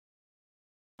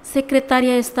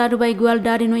Secretária Estado da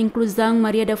Igualdade e Inclusão,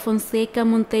 Maria da Fonseca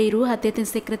Monteiro, atende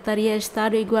Secretaria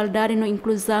Estado da Igualdade e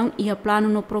Inclusão e a plano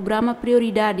no programa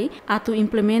Prioridade, atu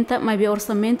implementa, mas o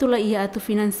orçamento lá e atu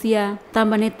financia.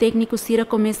 Também técnico Cira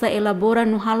começa a elaborar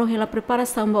no halo a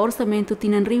preparação do orçamento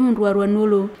tinan rihun rua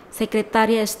nulo.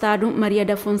 Secretária Estado Maria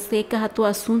da Fonseca atu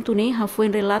assunto ne foi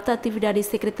relata atividade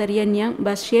secretaria niang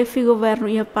ba chefe governo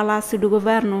e palácio do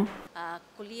governo.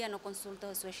 Colia no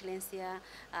consulta Sua Excelência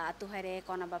a Torre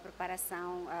com a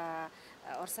preparação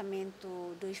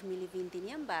orçamento 2020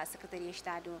 niamba Secretaria de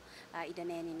Estado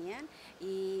idanene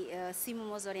e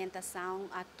simos orientação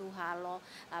a tuhalo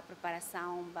a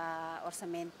preparação ba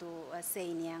orçamento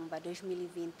seniang ba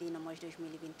 2020 no mês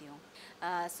 2021.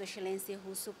 Sua Excelência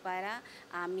russo para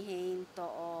a mihento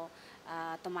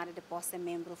tomada de posse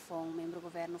membro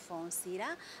governo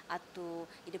Cira atu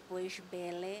e depois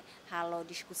bele halo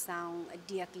discussão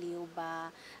dia clio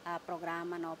ba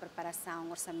programa no preparação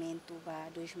orçamento ba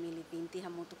 2020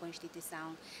 hamutu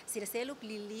constituição Cira selo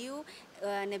clio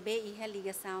nebe e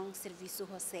ligação serviço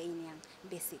Hosseinian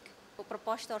basic. A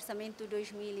proposta orçamento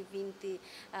 2020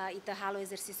 ita halo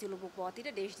exercício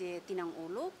lubukotira desde tinang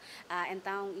uluk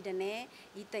então idane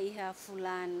ita iha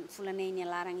fulanenya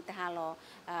larang ita halo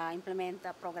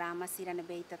implementa programa sira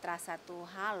nebe ita traça tu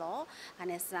halo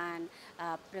anesan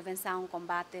prevenção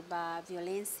combate ba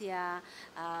violência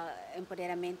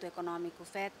empoderamento econômico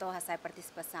feto hasai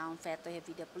participação feto e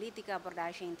vida política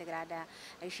abordagem integrada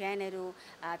gênero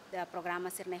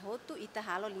programa sirnehotu ita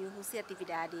halo liuhusi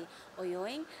atividade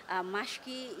oioing mas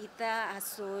que ita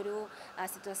assoro a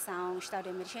situação estado de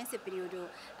emergência período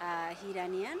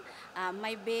hiranian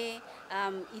mas be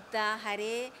ita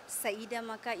hare saída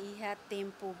maka iha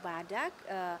tempo badak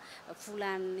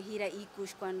fulan hira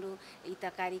ikus quando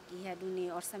ita cari iha duni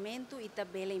orçamento ita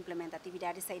bela implementa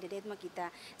atividade saída det maka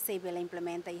ita sei bela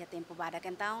implementa iha tempo badak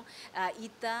então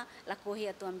ita lacorre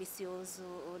atu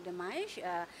ambicioso demais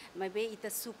mas be ita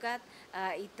sukat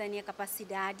ita nia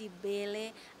capacidade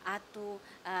bele atu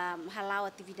halau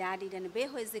atividade dan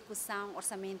berro execução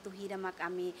orçamento hira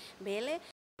makami bele.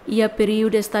 E a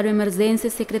período de estado de emergência,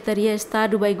 Secretaria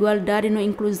Estado da Igualdade e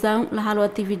Inclusão, la halo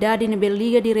atividade na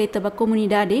liga direta da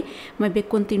comunidade, mas be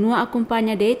continua a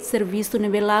acompanhar de serviço na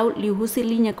belau liuhusi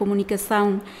linha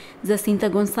comunicação. Jacinta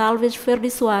Gonçalves, Ferdi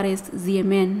Soares,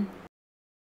 Ziemen.